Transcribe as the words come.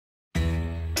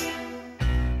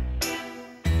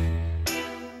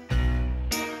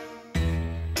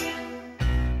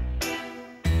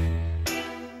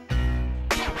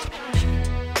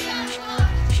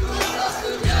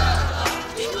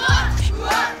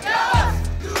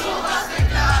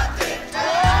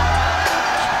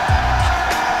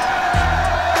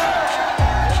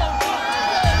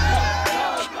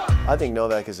I think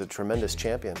Novak is a tremendous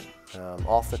champion,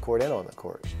 off the court and on the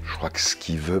court. Je crois que ce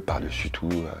qu'il veut par-dessus tout,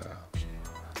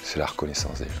 c'est la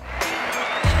reconnaissance des gens.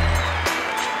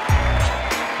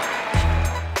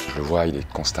 Je le vois, il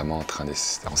est constamment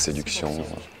en séduction,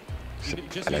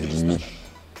 à la limite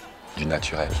du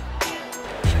naturel.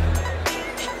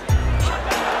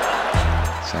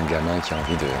 C'est un gamin qui a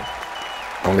envie de...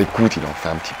 Quand on l'écoute, il en fait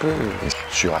un petit peu, et je suis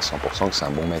sûr à 100% que c'est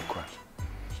un bon mec, quoi.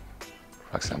 Je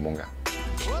crois que c'est un bon gars.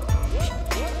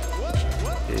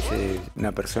 Es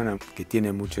una persona que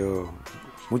tiene mucho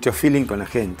feeling con la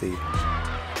gente.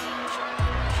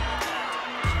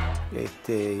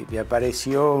 Y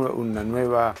apareció una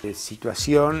nueva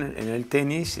situación en el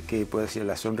tenis que puede ser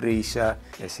la sonrisa,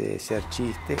 ese ser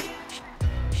chiste.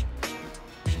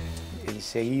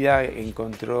 Enseguida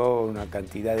encontró una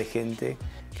cantidad de gente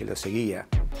que lo seguía.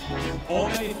 On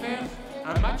allait faire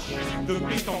un match de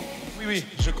pétanque. Oui, oui,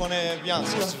 je connais bien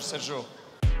Sergio.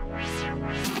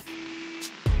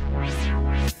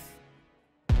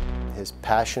 His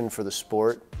passion for the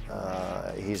sport,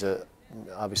 he's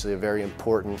obviously a very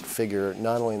important figure,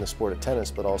 not only in the sport of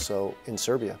tennis, but also in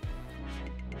Serbia.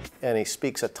 And he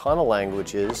speaks a ton of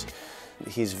languages.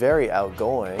 He's very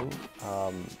outgoing.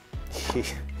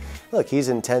 Look, he's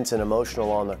intense and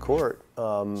emotional on the court,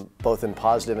 both in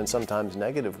positive and sometimes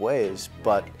negative ways,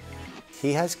 but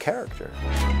he has character.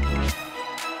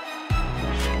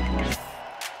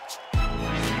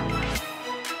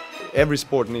 Every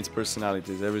sport needs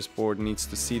personalities. Every sport needs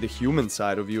to see the human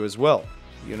side of you as well.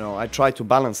 You know, I try to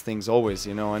balance things always,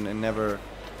 you know, and never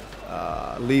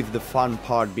leave the fun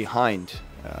part behind,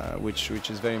 which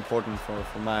is very important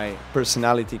for my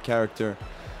personality, character,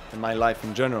 and my life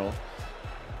in general.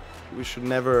 We should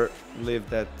never leave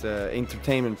that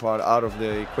entertainment part out of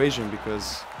the equation,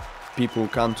 because people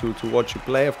come to watch you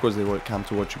play. Of course, they will come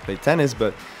to watch you play tennis,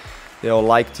 but they all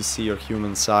like to see your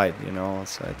human side, you know.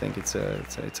 So I think it's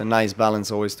a nice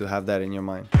balance always to have that in your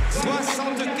mind.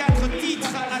 64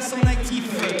 titres à son actif,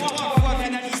 3 fois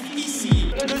finaliste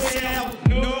ici, le Serbe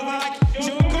Novak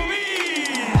Djokovic.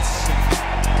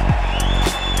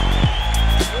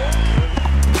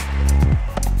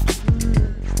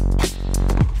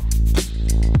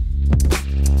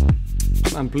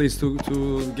 I'm pleased to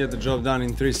get the job done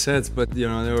in 3 sets, but you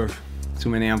know, there were too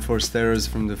many unforced errors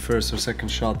from the first or second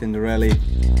shot in the rally.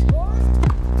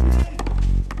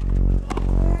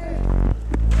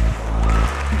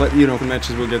 But you know, the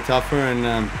matches will get tougher,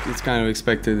 and it's kind of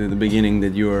expected at the beginning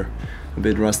that you are a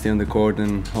bit rusty on the court,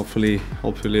 and hopefully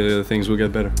things will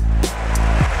get better.